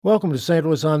Welcome to St.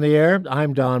 Louis on the Air.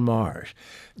 I'm Don Marsh.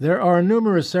 There are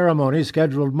numerous ceremonies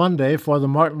scheduled Monday for the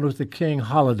Martin Luther King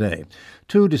holiday.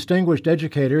 Two distinguished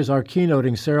educators are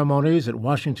keynoting ceremonies at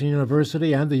Washington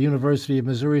University and the University of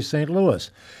Missouri-St. Louis.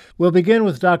 We'll begin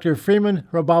with Dr. Freeman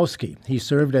Hrabowski. He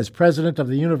served as president of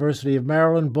the University of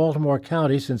Maryland, Baltimore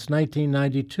County since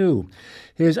 1992.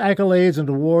 His accolades and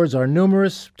awards are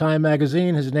numerous. Time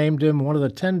magazine has named him one of the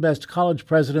 10 best college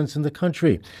presidents in the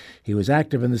country. He was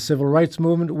active in the civil rights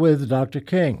movement with Dr.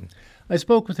 King. I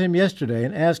spoke with him yesterday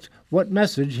and asked what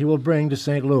message he will bring to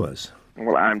St. Louis.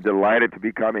 Well, I'm delighted to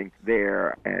be coming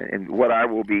there, and what I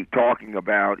will be talking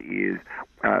about is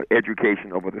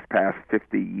education over this past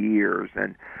 50 years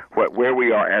and where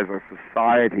we are as a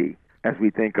society as we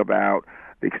think about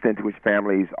the extent to which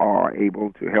families are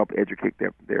able to help educate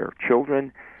their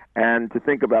children, and to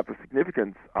think about the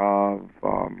significance of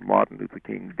Martin Luther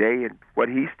King Day and what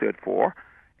he stood for,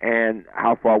 and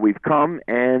how far we've come,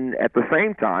 and at the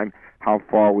same time, how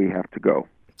far we have to go.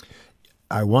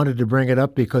 I wanted to bring it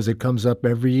up because it comes up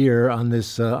every year on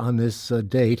this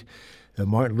date,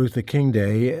 Martin Luther King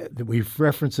Day. We've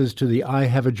references to the "I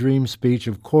Have a Dream" speech,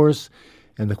 of course,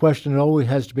 and the question that always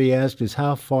has to be asked is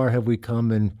how far have we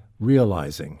come in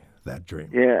realizing that dream?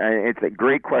 Yeah, it's a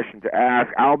great question to ask.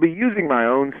 I'll be using my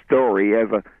own story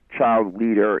as a child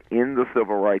leader in the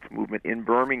civil rights movement in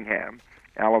Birmingham,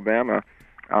 Alabama,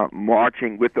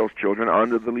 marching with those children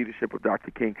under the leadership of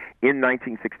Dr. King in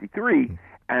 1963.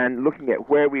 And looking at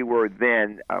where we were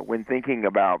then when thinking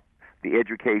about the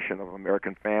education of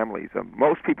American families.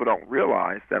 Most people don't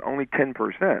realize that only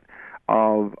 10%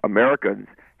 of Americans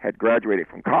had graduated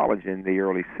from college in the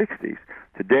early 60s.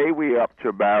 Today we're up to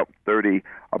about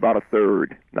a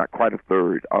third, not quite a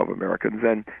third of Americans.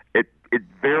 And it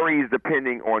varies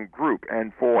depending on group.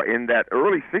 And in that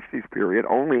early 60s period,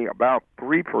 only about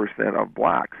 3% of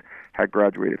blacks had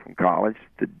graduated from college.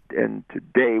 And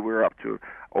today we're up to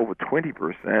over 20%,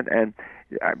 and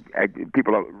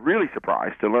people are really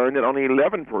surprised to learn that only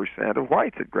 11% of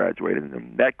whites had graduated,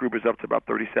 and that group is up to about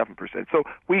 37%. So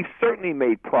we've certainly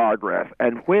made progress,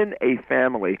 and when a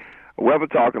family, whether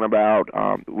talking about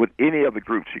with any of the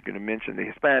groups, you can mention the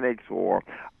Hispanics or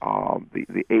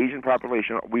the Asian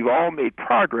population, we've all made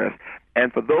progress.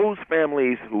 And for those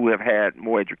families who have had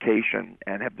more education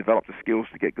and have developed the skills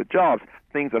to get good jobs,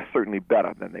 things are certainly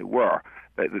better than they were.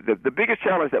 The biggest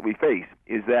challenge that we face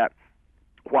is that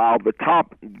while the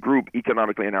top group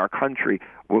economically in our country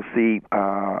will see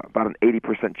about an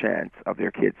 80% chance of their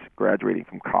kids graduating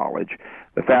from college,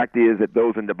 the fact is that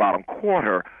those in the bottom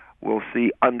quarter will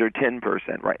see under 10%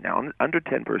 right now, under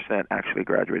 10% actually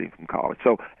graduating from college.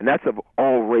 So, and that's of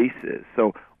all races.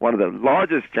 So one of the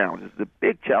largest challenges, the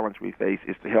big challenge we face,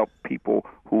 is to help people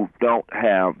who don't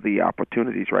have the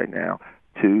opportunities right now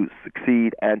to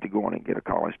succeed and to go on and get a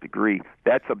college degree.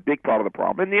 That's a big part of the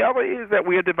problem. And the other is that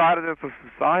we are divided as a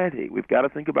society. We've got to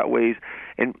think about ways,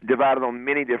 and divided on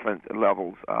many different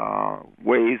levels,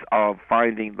 ways of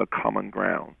finding the common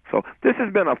ground. So this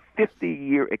has been a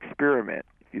 50-year experiment.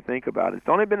 If you think about it, it's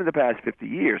only been in the past 50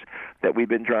 years that we've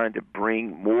been trying to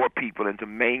bring more people into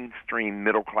mainstream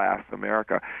middle-class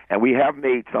America. And we have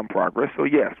made some progress. So,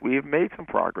 yes, we have made some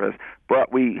progress,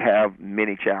 but we have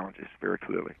many challenges, very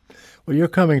clearly. Well, you're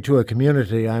coming to a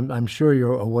community, I'm sure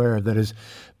you're aware, that has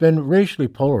been racially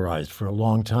polarized for a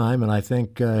long time, and I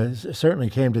think certainly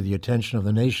came to the attention of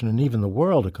the nation and even the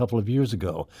world a couple of years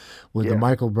ago with the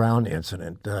Michael Brown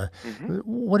incident.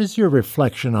 What is your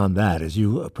reflection on that as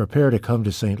you prepare to come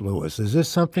to St. Louis? Is this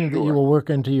something that you will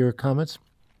work into your comments?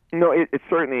 No, it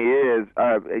certainly is.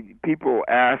 People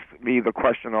ask me the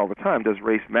question all the time: does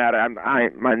race matter?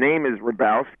 My name is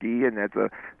Hrabowski, and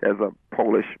there's a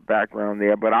Polish background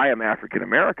there, but I am African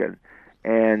American,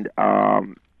 and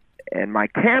my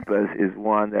campus is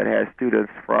one that has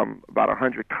students from about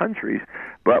 100 countries,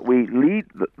 but we lead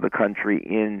the country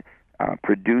in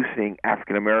producing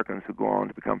African Americans who go on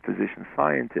to become physician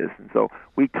scientists. And so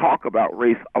we talk about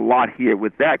race a lot here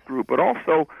with that group, but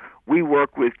also we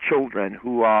work with children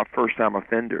who are first-time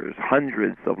offenders,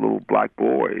 hundreds of little black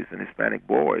boys and Hispanic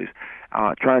boys,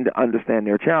 trying to understand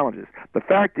their challenges. The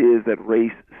fact is that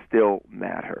race still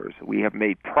matters. We have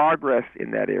made progress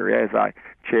in that area. As I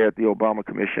chaired the Obama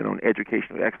Commission on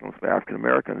Educational Excellence for African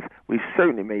Americans, we've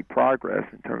certainly made progress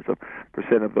in terms of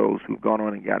percent of those who've gone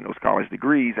on and gotten those college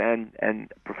degrees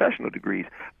and professional degrees.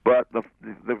 But the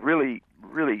really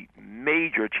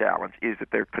major challenge is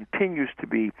that there continues to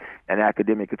be an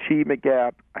academic achievement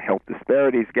gap, a health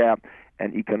disparities gap,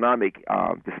 and economic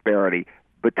disparity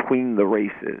between the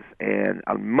races, and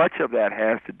much of that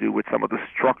has to do with some of the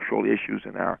structural issues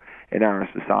in our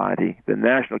society. The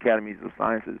National Academies of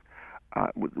Sciences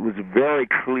was very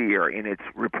clear in its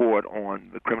report on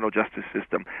the criminal justice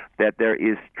system that there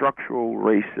is structural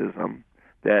racism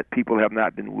that people have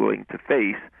not been willing to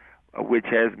face, which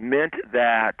has meant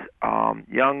that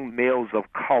young males of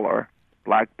color,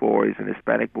 black boys and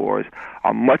Hispanic boys,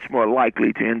 are much more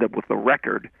likely to end up with a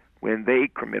record when they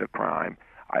commit a crime,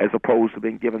 as opposed to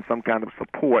being given some kind of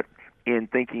support in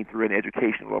thinking through an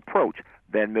educational approach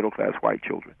than middle-class white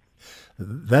children.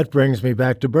 That brings me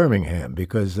back to Birmingham,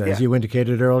 because as you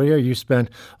indicated earlier, you spent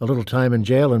a little time in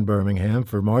jail in Birmingham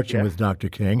for marching with Dr.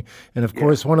 King. And of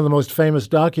course, one of the most famous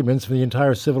documents for the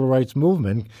entire civil rights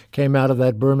movement came out of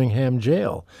that Birmingham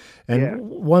jail. And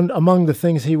one among the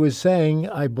things he was saying,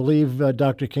 I believe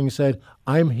Dr. King said,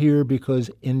 "I'm here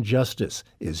because injustice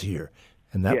is here."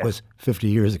 And that was 50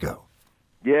 years ago.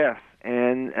 Yes,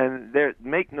 and there,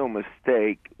 make no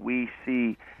mistake, we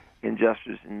see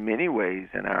injustice in many ways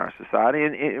in our society.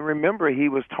 And remember, he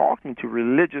was talking to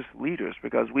religious leaders,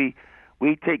 because we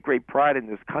take great pride in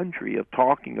this country of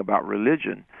talking about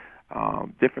religion,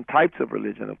 different types of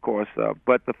religion, of course.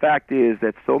 But the fact is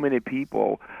that so many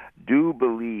people do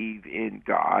believe in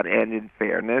God and in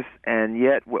fairness, and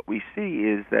yet what we see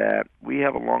is that we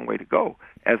have a long way to go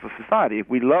as a society. If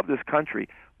we love this country,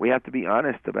 we have to be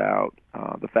honest about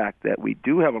the fact that we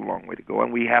do have a long way to go,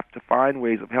 and we have to find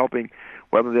ways of helping,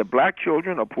 whether they're black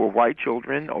children or poor white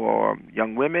children or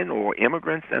young women or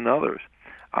immigrants and others.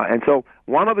 And so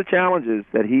one of the challenges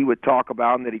that he would talk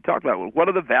about and that he talked about was, what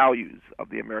are the values of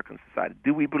the American society?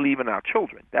 Do we believe in our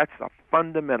children? That's a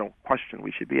fundamental question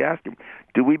we should be asking.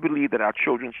 Do we believe that our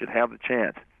children should have the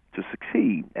chance to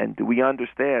succeed? And do we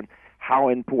understand how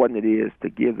important it is to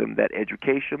give them that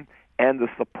education and the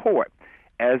support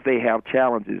as they have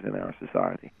challenges in our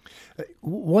society?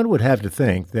 One would have to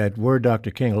think that were Dr.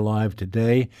 King alive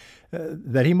today,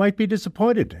 that he might be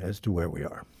disappointed as to where we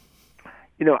are.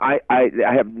 You know, I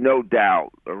have no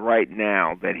doubt right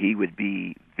now that he would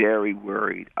be very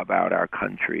worried about our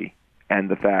country and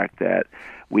the fact that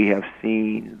we have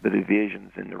seen the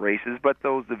divisions in the races, but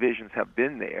those divisions have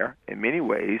been there in many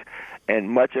ways, and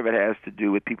much of it has to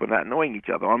do with people not knowing each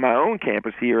other. On my own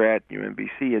campus here at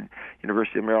UMBC and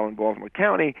University of Maryland, Baltimore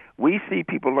County, we see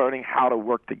people learning how to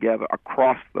work together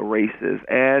across the races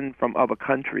and from other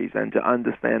countries and to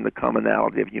understand the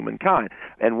commonality of humankind.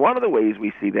 And one of the ways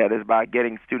we see that is by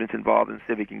getting students involved in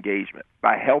civic engagement,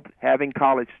 by having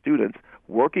college students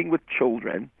working with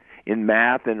children in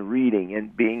math and reading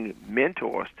and being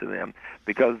mentors to them,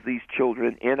 because these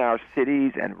children in our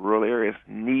cities and rural areas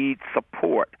need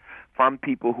support from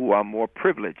people who are more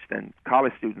privileged, and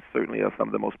college students certainly are some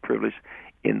of the most privileged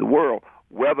in the world,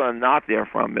 whether or not they're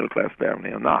from middle-class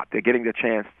family or not. They're getting the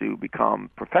chance to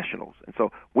become professionals. And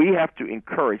so we have to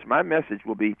encourage. My message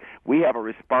will be, we have a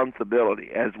responsibility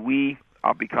as we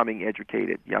are becoming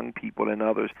educated, young people and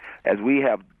others, as we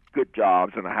have good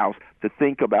jobs in the house, to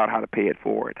think about how to pay it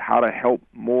forward, how to help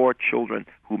more children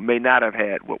who may not have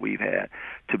had what we've had,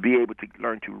 to be able to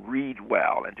learn to read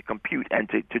well and to compute and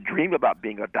to dream about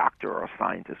being a doctor or a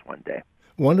scientist one day.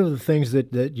 One of the things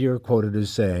that you're quoted as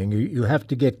saying, you have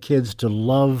to get kids to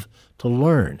love to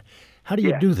learn. How do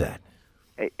you do that?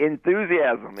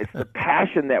 Enthusiasm. It's the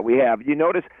passion that we have. You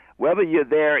notice, whether you're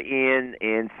there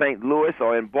in St. Louis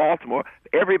or in Baltimore,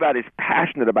 everybody's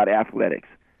passionate about athletics.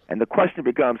 And the question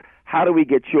becomes, how do we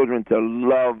get children to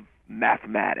love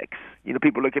mathematics? You know,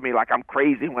 people look at me like I'm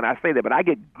crazy when I say that, but I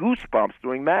get goosebumps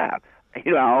doing math.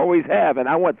 You know, I always have. And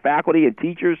I want faculty and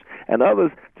teachers and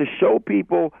others to show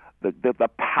people the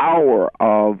power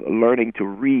of learning to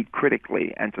read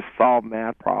critically and to solve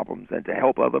math problems and to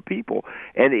help other people.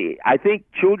 And I think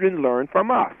children learn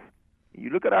from us. You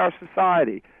look at our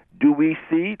society. Do we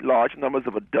see large numbers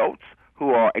of adults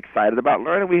who are excited about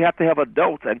learning? We have to have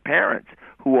adults and parents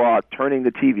who are turning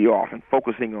the TV off and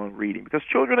focusing on reading, because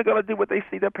children are going to do what they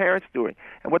see their parents doing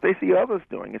and what they see others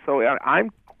doing. And so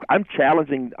I'm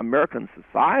challenging American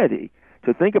society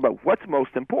to think about what's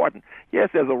most important. Yes,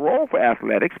 there's a role for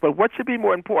athletics, but what should be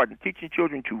more important, teaching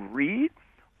children to read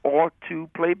or to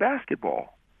play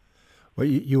basketball? Well,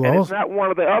 it's not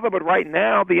one or the other, but right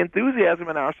now the enthusiasm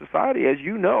in our society, as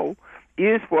you know,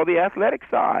 is for the athletic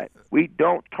side. We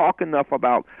don't talk enough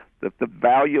about the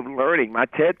value of learning. My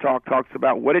TED Talk talks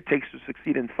about what it takes to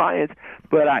succeed in science,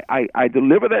 but I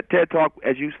deliver that TED Talk,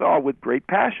 as you saw, with great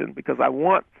passion, because I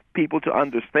want people to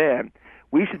understand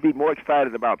we should be more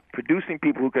excited about producing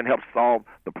people who can help solve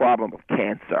the problem of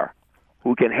cancer,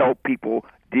 who can help people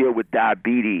deal with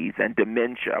diabetes and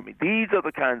dementia. I mean, these are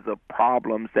the kinds of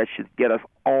problems that should get us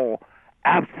all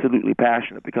absolutely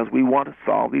passionate because we want to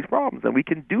solve these problems. And we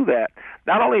can do that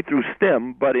not only through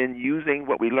STEM, but in using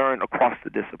what we learn across the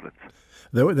disciplines.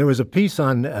 There was a piece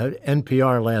on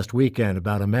NPR last weekend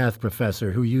about a math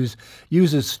professor who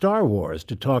uses Star Wars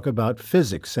to talk about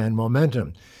physics and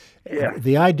momentum. Yeah.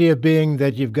 The idea being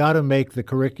that you've got to make the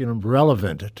curriculum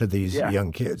relevant to these Yeah.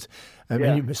 young kids. I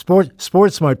Yeah. mean,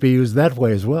 sports might be used that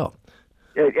way as well.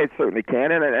 It certainly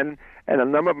can, and a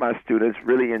number of my students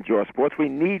really enjoy sports. We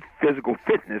need physical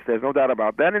fitness. There's no doubt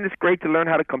about that, and it's great to learn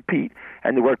how to compete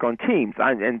and to work on teams.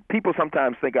 And people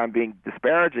sometimes think I'm being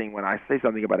disparaging when I say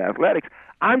something about athletics.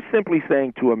 I'm simply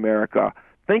saying to America,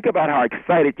 think about how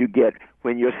excited you get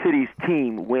when your city's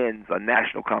team wins a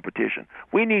national competition.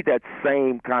 We need that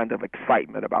same kind of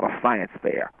excitement about a science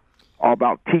fair, or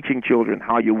about teaching children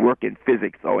how you work in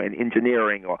physics or in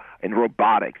engineering or in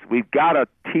robotics. We've got to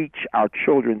teach our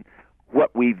children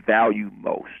what we value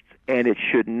most, and it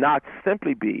should not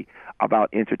simply be about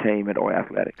entertainment or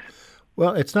athletics.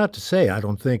 Well, it's not to say, I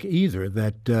don't think either,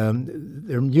 that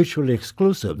they're mutually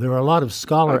exclusive. There are a lot of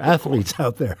scholar athletes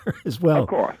out there as well.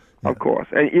 Of course.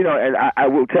 And, and I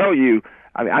will tell you,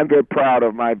 I mean, I'm very proud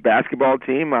of my basketball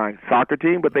team, my soccer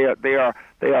team, but they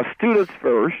are students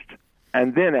first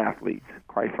and then athletes,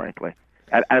 quite frankly.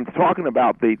 And I'm talking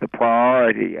about the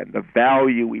priority and the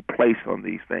value we place on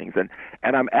these things.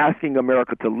 And I'm asking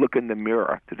America to look in the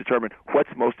mirror to determine what's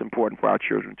most important for our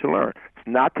children to learn. It's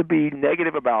not to be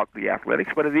negative about the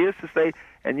athletics, but it is to say,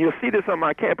 and you'll see this on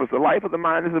my campus, the life of the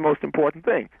mind is the most important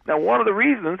thing. Now, one of the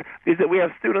reasons is that we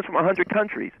have students from 100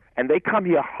 countries, and they come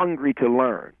here hungry to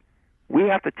learn. We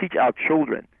have to teach our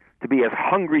children to be as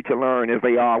hungry to learn as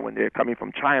they are when they're coming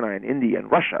from China and India and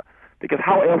Russia. Because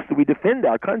how else do we defend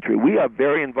our country? We are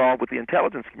very involved with the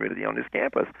intelligence community on this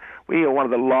campus. We are one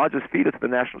of the largest feeders to the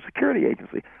National Security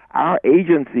Agency. Our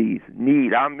agencies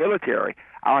need, our military,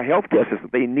 our healthcare system,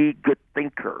 they need good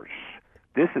thinkers.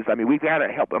 We've got to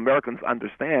help Americans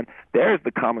understand there's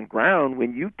the common ground.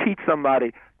 When you teach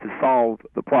somebody to solve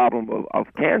the problem of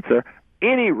cancer,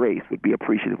 any race would be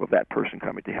appreciative of that person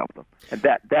coming to help them. And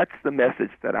that's the message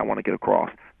that I want to get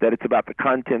across, that it's about the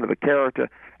content of the character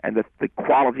and the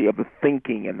quality of the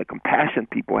thinking and the compassion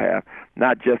people have,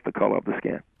 not just the color of the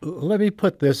skin. Let me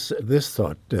put this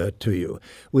thought to you.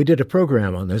 We did a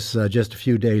program on this just a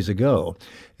few days ago,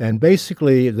 and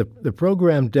basically the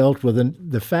program dealt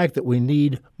with the fact that we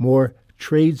need more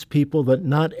tradespeople, that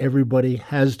not everybody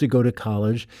has to go to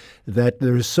college, that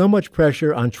there's so much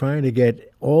pressure on trying to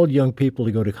get all young people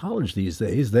to go to college these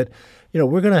days that,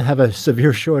 we're going to have a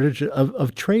severe shortage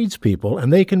of tradespeople,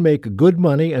 and they can make good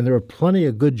money, and there are plenty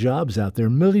of good jobs out there,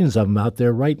 millions of them out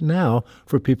there right now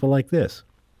for people like this.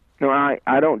 No,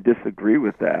 I don't disagree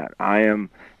with that. I am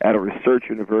at a research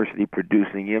university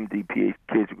producing MD PhD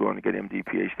kids who are going to get MD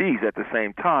PhDs. At the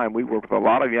same time, we work with a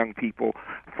lot of young people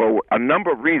for a number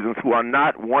of reasons who are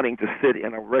not wanting to sit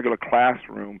in a regular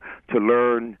classroom to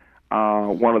learn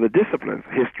one of the disciplines,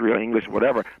 history or English,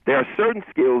 whatever. There are certain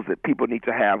skills that people need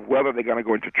to have, whether they're going to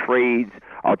go into trades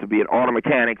or to be an auto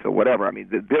mechanics or whatever. I mean,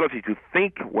 the ability to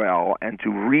think well and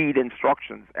to read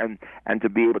instructions and to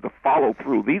be able to follow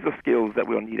through. These are skills that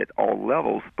we'll need at all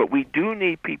levels. But we do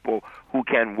need people who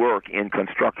can work in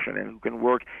construction and who can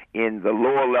work in the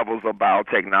lower levels of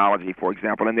biotechnology, for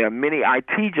example. And there are many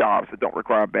IT jobs that don't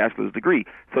require a bachelor's degree.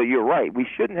 So you're right. We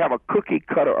shouldn't have a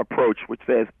cookie-cutter approach which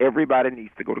says everybody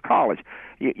needs to go to college.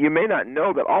 You may not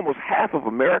know that almost half of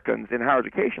Americans in higher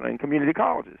education are in community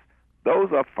colleges.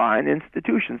 Those are fine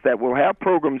institutions that will have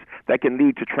programs that can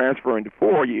lead to transfer into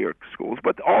four-year schools,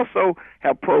 but also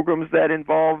have programs that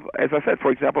involve, as I said,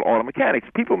 for example, auto mechanics.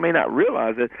 People may not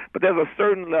realize it, but there's a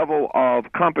certain level of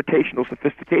computational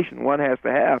sophistication one has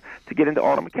to have to get into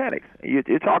auto mechanics.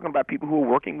 You're talking about people who are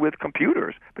working with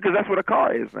computers, because that's what a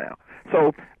car is now.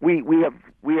 So we have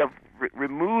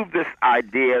remove this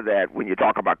idea that when you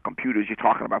talk about computers, you're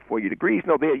talking about four-year degrees.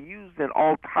 No, they're used in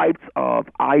all types of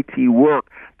IT work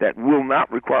that will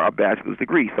not require a bachelor's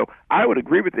degree. So I would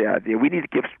agree with the idea. We need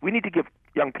to give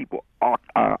young people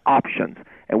options.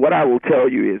 And what I will tell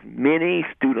you is many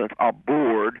students are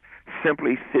bored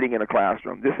simply sitting in a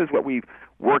classroom. This is what we've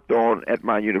worked on at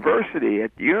my university.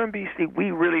 At UMBC, we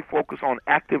really focus on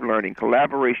active learning,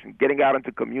 collaboration, getting out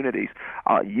into communities,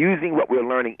 using what we're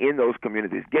learning in those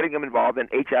communities, getting them involved in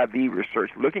HIV research,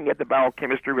 looking at the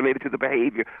biochemistry related to the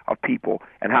behavior of people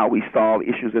and how we solve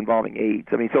issues involving AIDS.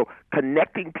 So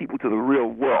connecting people to the real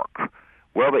work,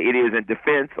 whether it is in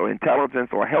defense or intelligence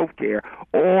or healthcare,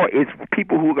 or it's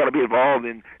people who are going to be involved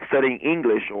in studying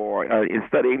English or in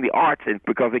studying the arts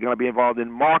because they're going to be involved in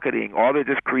marketing, or they're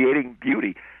just creating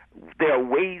beauty. There are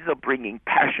ways of bringing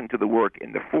passion to the work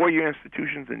in the four-year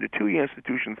institutions and the two-year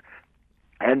institutions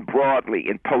and broadly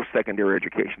in post-secondary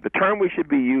education. The term we should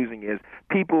be using is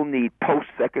people need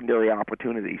post-secondary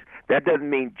opportunities. That doesn't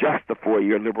mean just a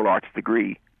 4-year liberal arts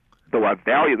degree. Though I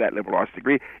value that liberal arts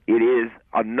degree, it is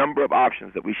a number of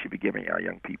options that we should be giving our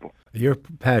young people. Your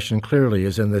passion clearly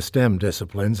is in the STEM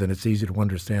disciplines, and it's easy to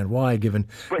understand why, given...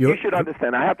 But you should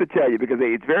understand, I have to tell you, because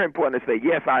it's very important to say,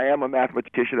 yes, I am a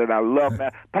mathematician and I love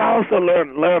math, but I also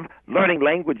love learning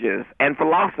languages and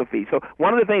philosophy. So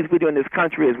one of the things we do in this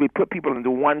country is we put people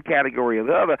into one category or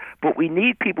the other, but we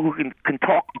need people who can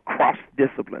talk across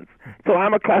disciplines. So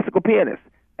I'm a classical pianist.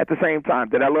 At the same time,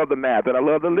 that I love the math, that I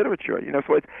love the literature,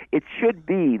 so it should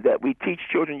be that we teach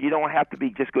children you don't have to be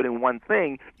just good in one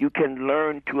thing. You can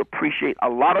learn to appreciate a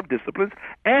lot of disciplines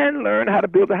and learn how to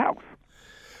build a house.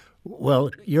 Well,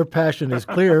 your passion is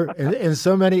clear in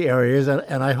so many areas,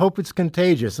 and I hope it's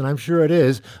contagious, and I'm sure it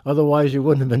is. Otherwise, you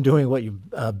wouldn't have been doing what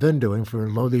you've been doing for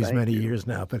these many years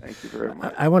now. But thank you very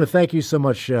much. I want to thank you so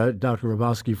much, Dr.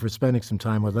 Hrabowski, for spending some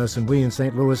time with us, and we in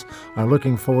St. Louis are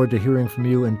looking forward to hearing from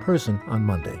you in person on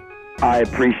Monday. I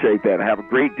appreciate that. I have a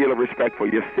great deal of respect for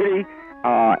your city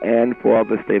and for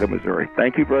the state of Missouri.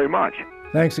 Thank you very much.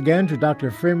 Thanks again to Dr.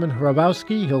 Freeman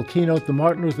Hrabowski. He'll keynote the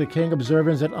Martin Luther King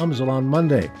observance at UMSL on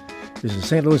Monday. This is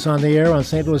St. Louis on the Air on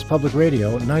St. Louis Public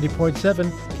Radio, 90.7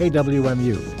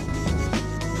 KWMU.